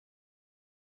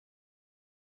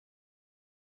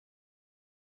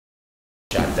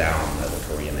down the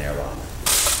Korean airline?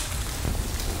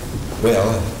 Well,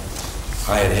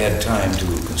 I had had time to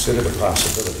consider the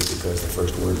possibility, because the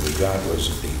first word we got was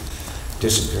of the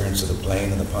disappearance of the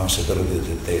plane and the possibility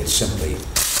that they had simply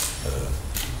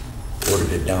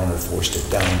ordered it down or forced it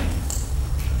down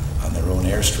on their own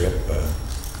airstrip.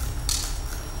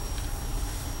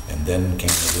 And then came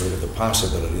the word of the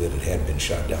possibility that it had been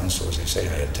shot down. So as I say,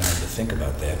 I had time to think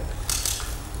about that.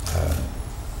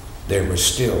 There was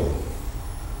still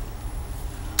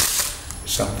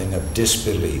something of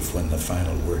disbelief when the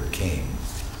final word came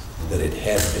that it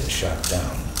had been shot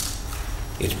down.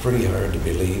 It's pretty hard to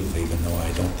believe, even though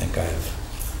I don't think I've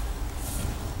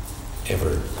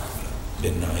ever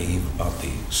been naive about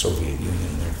the Soviet Union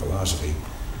and their philosophy.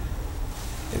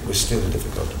 It was still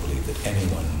difficult to believe that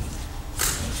anyone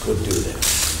could do that.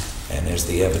 And as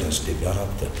the evidence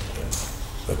developed, that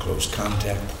the close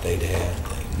contact that they'd had,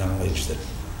 the knowledge that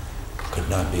could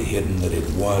not be hidden, that it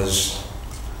was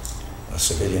a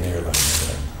civilian airline.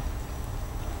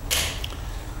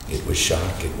 It was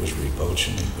shock, it was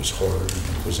revulsion, it was horror, and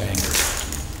it was anger.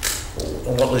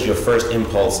 What was your first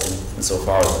impulse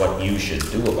insofar as what you should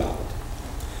do about it?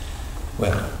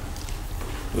 Well,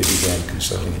 we began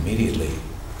consulting immediately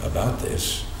about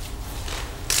this.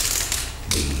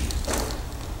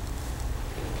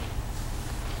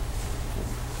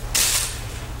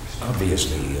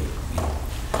 Obviously,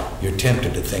 you're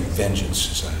tempted to think vengeance,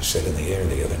 as I said in the air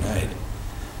the other night,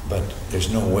 but there's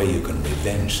no way you can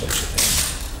revenge such a thing.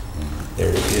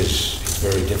 It's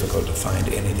very difficult to find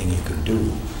anything you can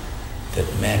do that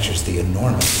matches the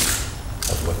enormity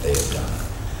of what they have done.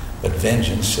 But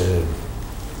vengeance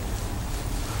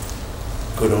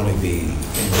could only be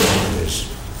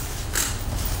envisioned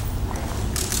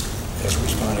as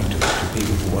responding to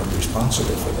people who weren't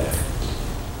responsible for that.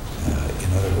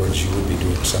 In other words, you would be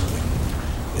doing something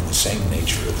in the same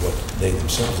nature of what they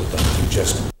themselves have done. You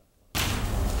just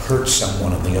hurt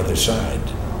someone on the other side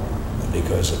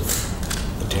because of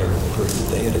the terrible hurt that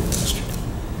they had administered.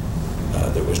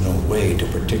 There was no way to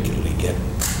particularly get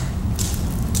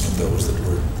at those that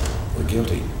were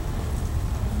guilty.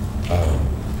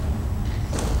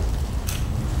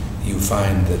 You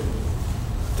find that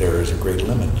there is a great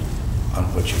limit on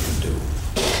what you can do.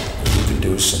 You can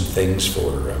do some things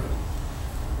for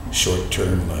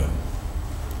short-term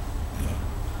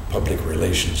public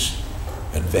relations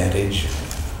advantage,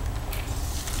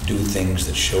 do things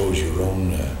that shows your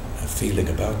own feeling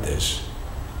about this.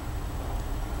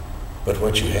 But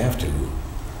what you have to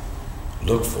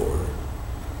look for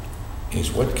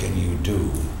is what can you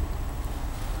do,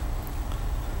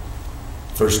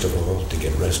 first of all, to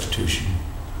get restitution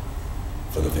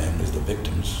for the families of the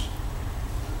victims.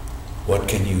 What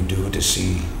can you do to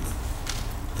see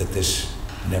that this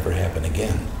never happen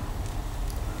again?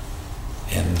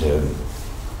 And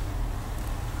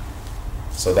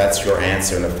so that's your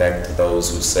answer, in effect, to those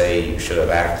who say you should have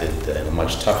acted in a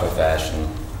much tougher fashion,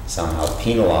 somehow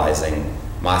penalizing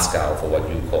Moscow for what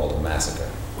you called a massacre.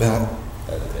 Well,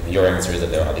 your answer is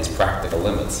that there are these practical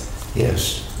limits.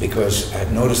 Yes, because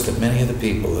I've noticed that many of the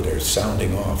people that are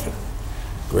sounding off at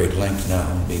great length now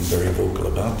and being very vocal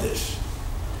about this,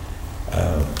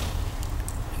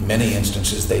 in many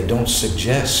instances they don't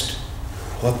suggest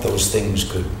what those things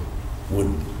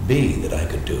would be that I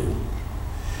could do.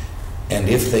 And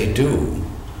if they do,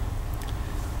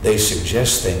 they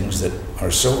suggest things that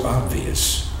are so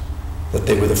obvious that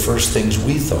they were the first things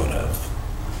we thought of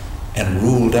and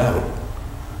ruled out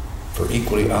for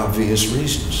equally obvious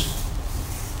reasons.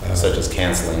 Such as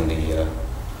canceling the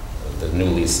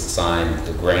newly signed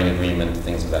the grain agreement,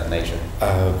 things of that nature?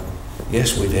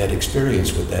 Yes, we've had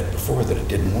experience with that before, that it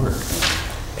didn't work.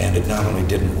 And it not only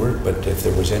didn't work, but if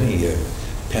there was any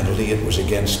penalty, it was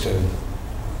against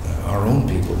our own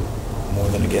people more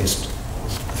than against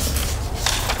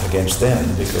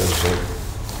them, because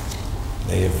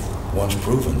they have once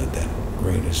proven that that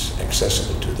grain is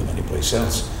accessible to them anyplace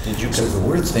else. So there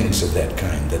were things of that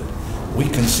kind that we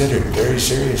considered very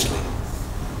seriously,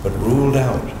 but ruled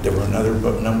out. There were another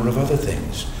number of other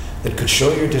things that could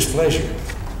show your displeasure,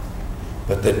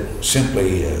 but that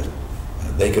simply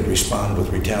they could respond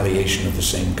with retaliation of the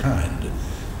same kind,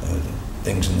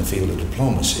 things in the field of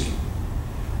diplomacy.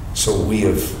 So we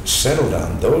have settled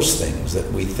on those things that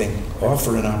we think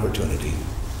offer an opportunity,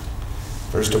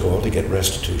 first of all, to get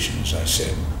restitution, as I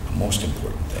said, the most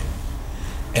important thing,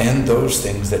 and those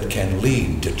things that can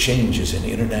lead to changes in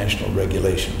international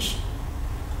regulations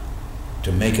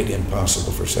to make it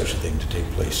impossible for such a thing to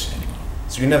take place anymore.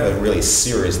 So you never really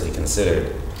seriously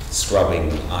considered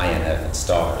scrubbing INF and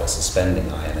START, or suspending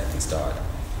INF and START?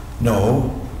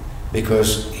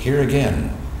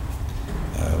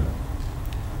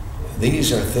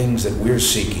 these are things that we're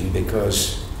seeking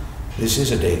because this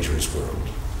is a dangerous world,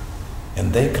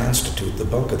 and they constitute the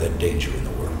bulk of that danger in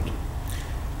the world.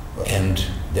 And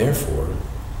therefore,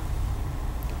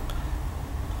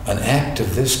 an act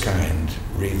of this kind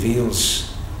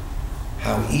reveals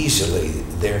how easily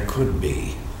there could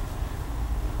be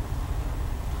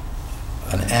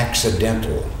an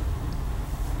accidental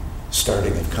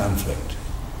starting of conflict.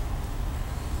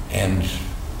 And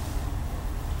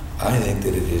I think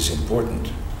that it is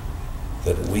important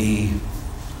that we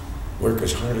work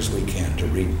as hard as we can to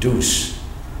reduce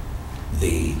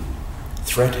the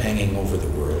threat hanging over the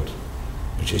world,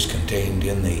 which is contained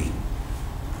in the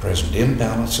present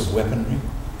imbalance of weaponry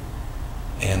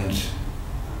and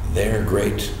their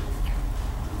great,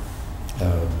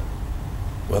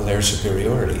 their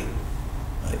superiority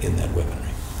in that weaponry.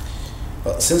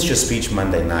 Well, since your speech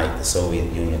Monday night, the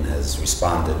Soviet Union has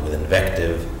responded with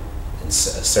invective,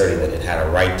 asserting that it had a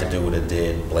right to do what it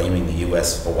did, blaming the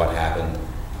U.S. for what happened.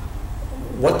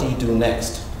 What do you do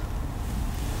next?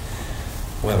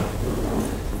 Well,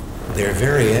 their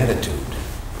very attitude,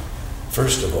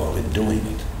 first of all, in doing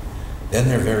it, then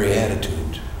their very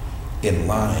attitude in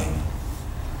lying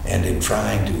and in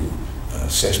trying to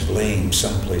set blame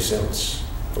someplace else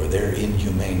for their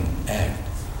inhumane act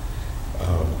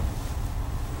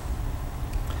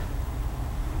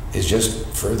is just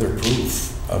further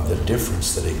proof of the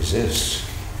difference that exists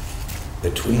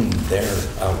between their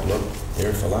outlook,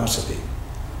 their philosophy,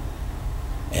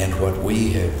 and what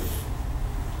we have,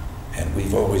 and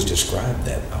we've always described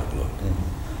that outlook.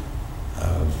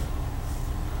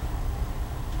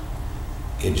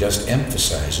 It just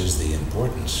emphasizes the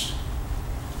importance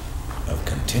of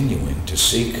continuing to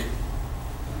seek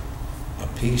a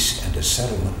peace and a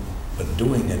settlement, but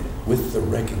doing it with the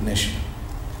recognition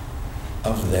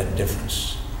of that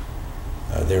difference.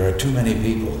 There are too many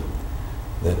people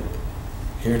that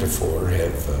heretofore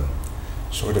have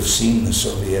sort of seen the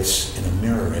Soviets in a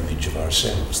mirror image of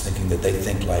ourselves, thinking that they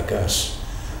think like us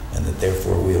and that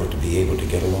therefore we ought to be able to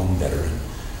get along better. And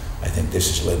I think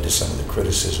this has led to some of the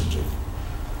criticisms of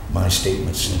my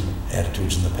statements and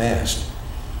attitudes in the past.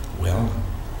 Well,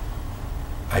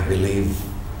 I believe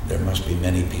there must be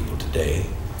many people today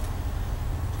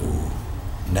who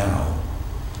now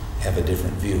have a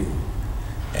different view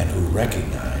and who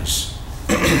recognize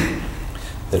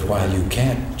that while you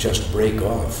can't just break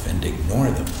off and ignore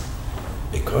them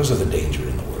because of the danger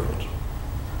in the world,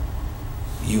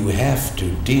 you have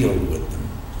to deal with them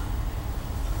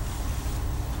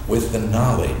with the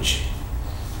knowledge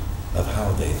of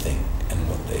how they think and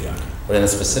what they are. But in a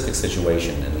specific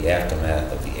situation, in the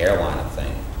aftermath of the airliner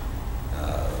thing,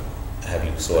 have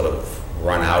you sort of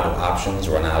run out of options,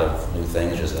 run out of new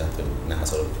things, just have to now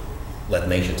sort of let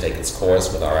nature take its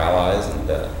course with our allies? And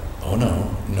oh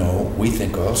no, we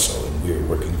think also, and we're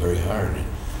working very hard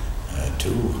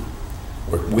to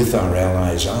work with our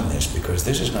allies on this, because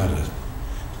this is not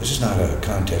a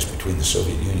contest between the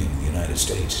Soviet Union and the United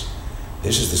States.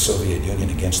 This is the Soviet Union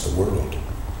against the world.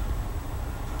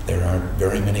 There aren't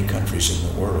very many countries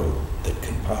in the world that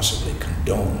can possibly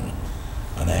condone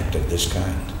an act of this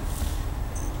kind.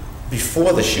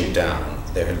 Before the shoot down,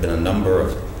 there had been a number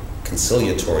of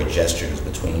conciliatory gestures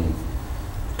between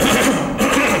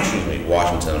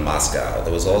Washington and Moscow.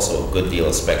 There was also a good deal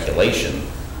of speculation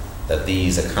that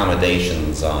these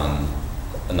accommodations on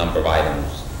a number of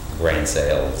items, grain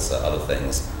sales, other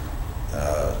things,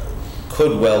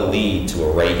 could well lead to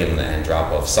a Reagan and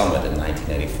Andropov summit in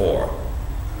 1984.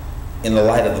 In the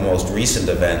light of the most recent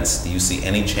events, do you see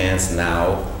any chance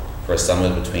now for a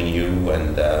summit between you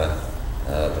and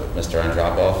Mr.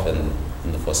 Andropov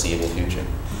in the foreseeable future?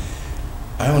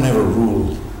 I will never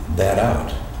rule that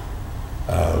out.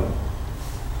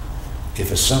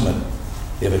 If a summit,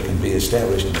 if it can be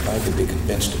established, and if I could be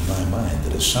convinced in my mind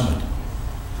that a summit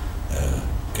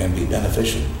can be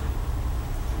beneficial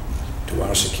to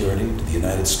our security, to the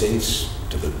United States,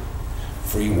 to the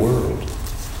free world,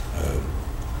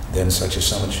 then such a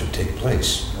summit should take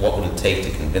place. What would it take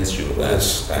to convince you of that?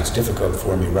 It's difficult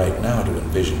for me right now to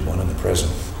envision one in the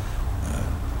present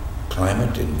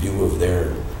climate in view of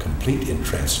their complete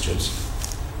intransigence.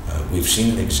 We've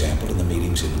seen an example in the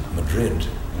meetings in Madrid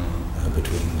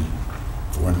between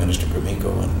Foreign Minister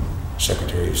Gromyko and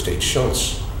Secretary of State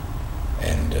Schultz.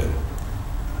 And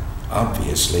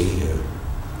obviously,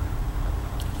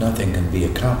 nothing can be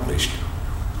accomplished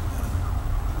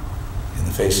in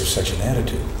the face of such an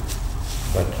attitude.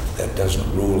 But that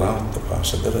doesn't rule out the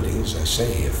possibility, as I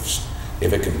say,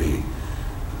 if it can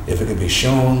be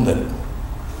shown that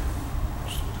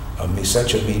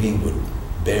such a meeting would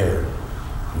bear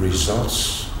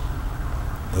results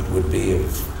that would be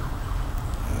of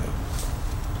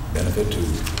benefit to,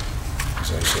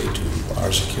 as I say, to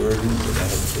our security, to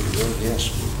that of the free world, yes.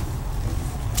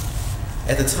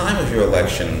 At the time of your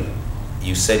election,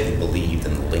 you said you believed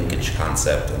in the linkage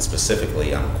concept, and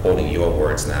specifically, I'm quoting your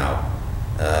words now,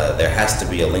 there has to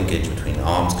be a linkage between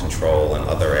arms control and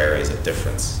other areas of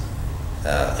difference,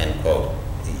 end quote.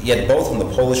 Yet both in the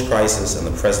Polish crisis and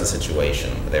the present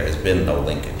situation, there has been no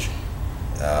linkage.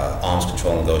 Arms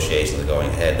control negotiations are going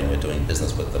ahead and we're doing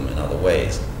business with them in other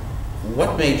ways.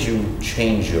 What made you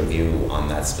change your view on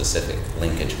that specific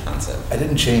linkage concept? I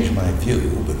didn't change my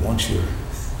view, but once you're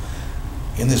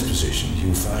in this position,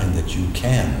 you find that you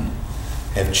can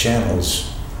have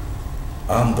channels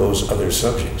on those other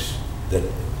subjects. That,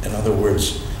 in other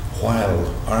words,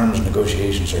 while arms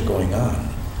negotiations are going on,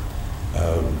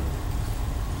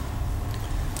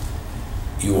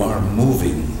 you are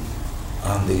moving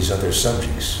on these other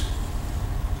subjects.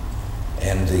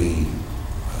 And the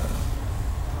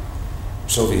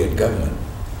Soviet government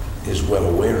is well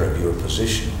aware of your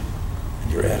position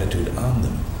and your attitude on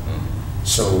them.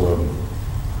 So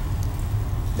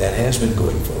that has been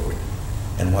going forward.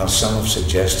 And while some have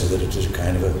suggested that it is a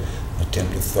kind of an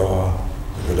attempt to thaw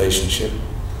the relationship,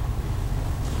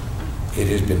 it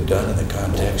has been done in the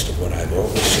context of what I've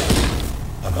always said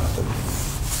about them.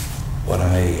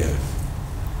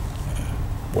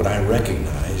 What I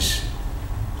recognize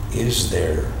is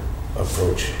their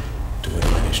approach to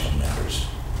international matters.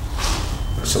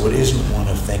 So it isn't one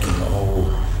of thinking,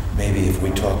 oh, maybe if we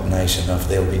talk nice enough,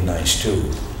 they'll be nice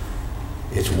too.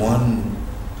 It's one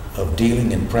of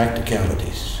dealing in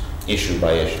practicalities. Issue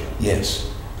by issue. Yes.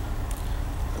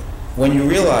 When you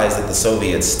realize that the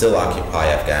Soviets still occupy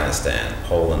Afghanistan,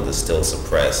 Poland is still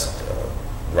suppressed,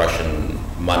 Russian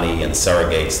money and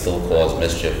surrogates still cause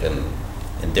mischief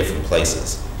in different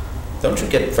places, don't you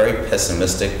get very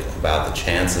pessimistic about the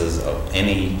chances of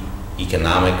any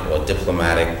economic or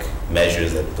diplomatic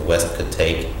measures that the West could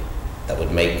take that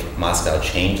would make Moscow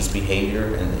change its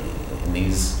behavior in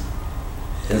these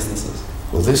instances?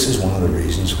 Well, this is one of the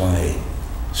reasons why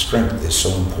strength is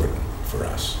so important for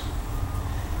us.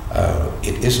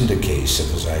 It isn't a case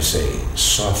of, as I say,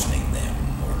 softening them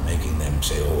or making them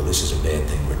say, oh, this is a bad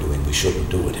thing we're doing, we shouldn't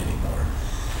do it anymore.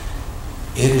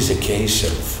 It is a case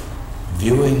of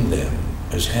viewing them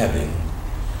as having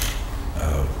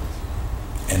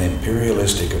an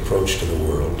imperialistic approach to the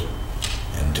world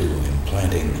and to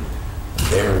implanting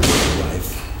their way of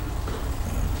life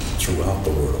throughout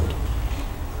the world,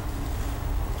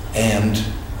 and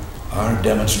are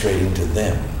demonstrating to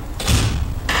them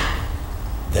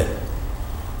that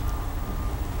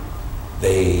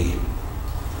the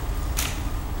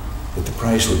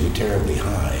price would be terribly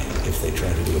high if they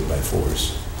try to do it by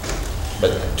force.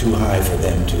 But too high for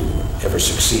them to ever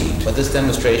succeed. But this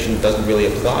demonstration doesn't really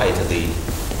apply to the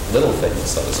little things,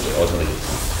 so to speak, or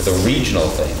to the regional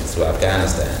things, to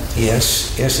Afghanistan.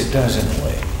 Yes, it does in a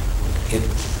way.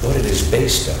 What it is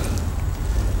based on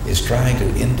is trying to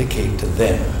indicate to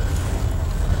them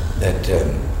that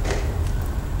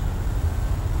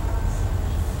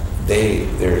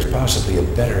there is possibly a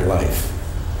better life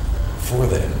for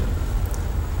them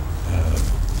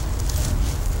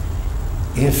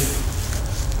if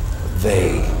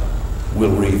they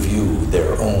will review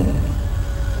their own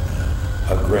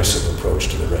aggressive approach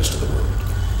to the rest of the world.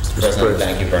 Mr. President,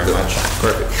 thank you very much.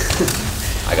 Perfect.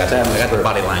 I got the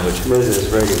body language. Mrs.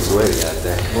 Reagan's waiting out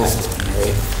there.